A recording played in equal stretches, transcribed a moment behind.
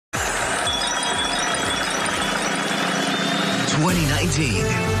2019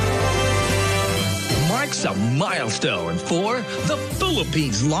 marks a milestone for the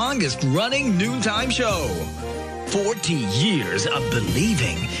Philippines' longest-running noontime show. 40 years of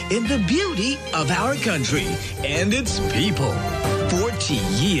believing in the beauty of our country and its people. 40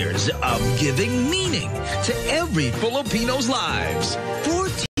 years of giving meaning to every Filipino's lives.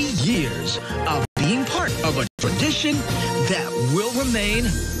 40 years of being part of a tradition that will remain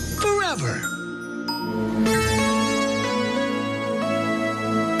forever.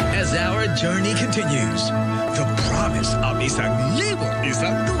 As our journey continues, the promise of isang libo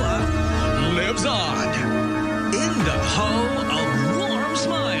isang tuwa lives on in the home of warm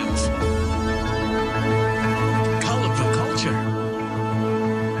smiles, colorful culture,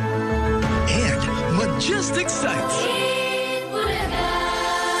 and majestic sights.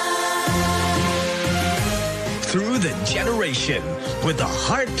 Through the generation, with a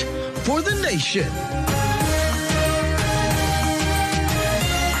heart for the nation.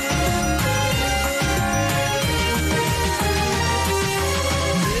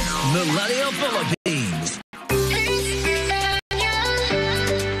 Millennial Philippines.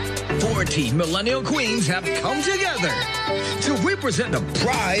 40 millennial queens have come together to represent the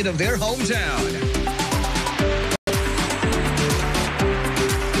pride of their hometown.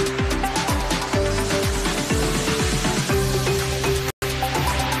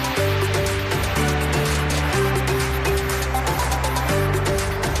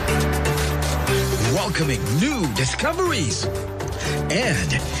 Welcoming new discoveries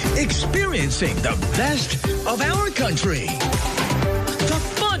and experiencing the best of our country. The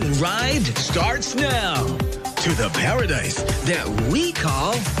fun ride starts now to the paradise that we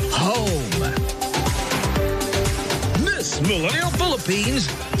call home. Miss Millennial Philippines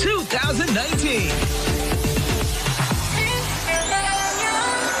 2019.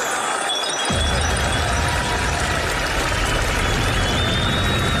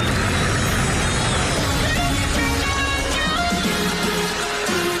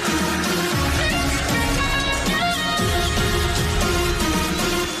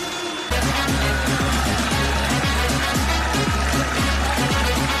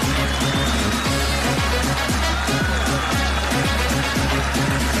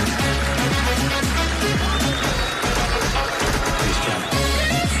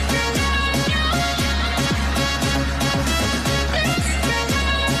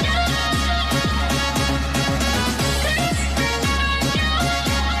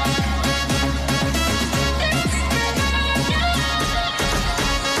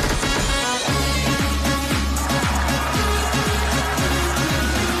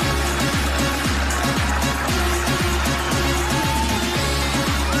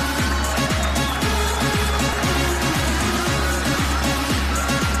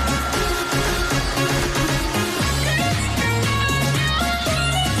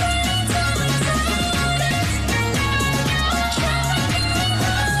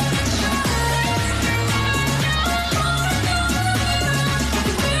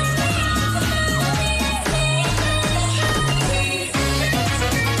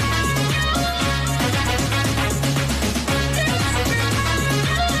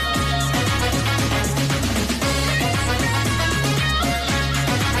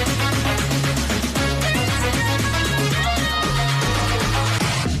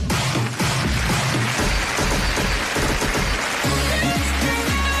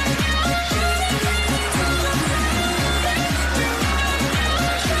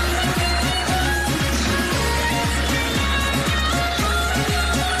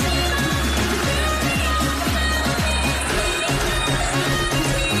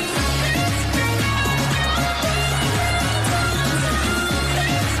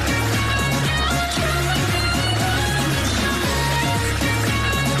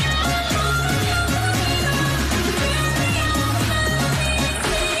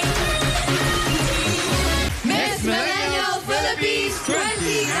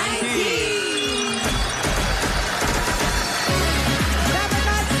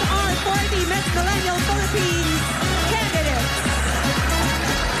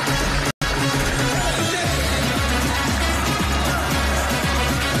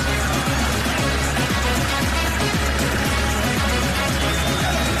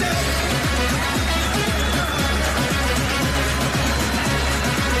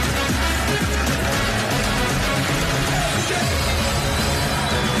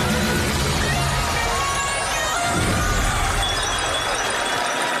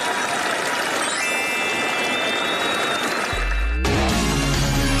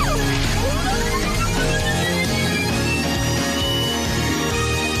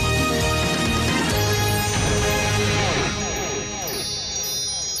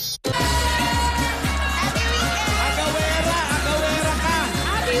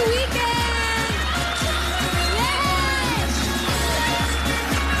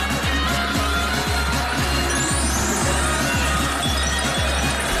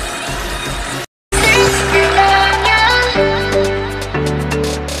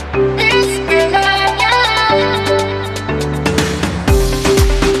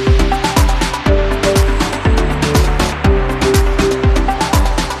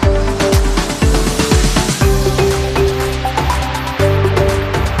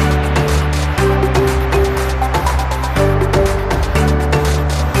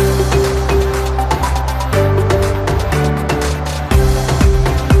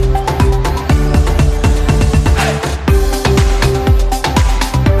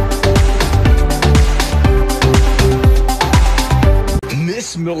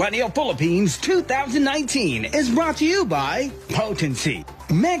 Millennial Philippines 2019 is brought to you by Potency,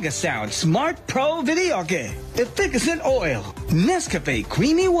 Mega Sound Smart Pro Videoke, Efficacent Oil, Nescafe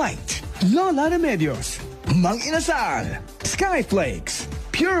Creamy White, Lola Remedios, Mang Inasal, Skyflakes,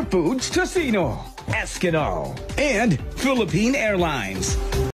 Pure Foods Tocino, Eskinol, and Philippine Airlines.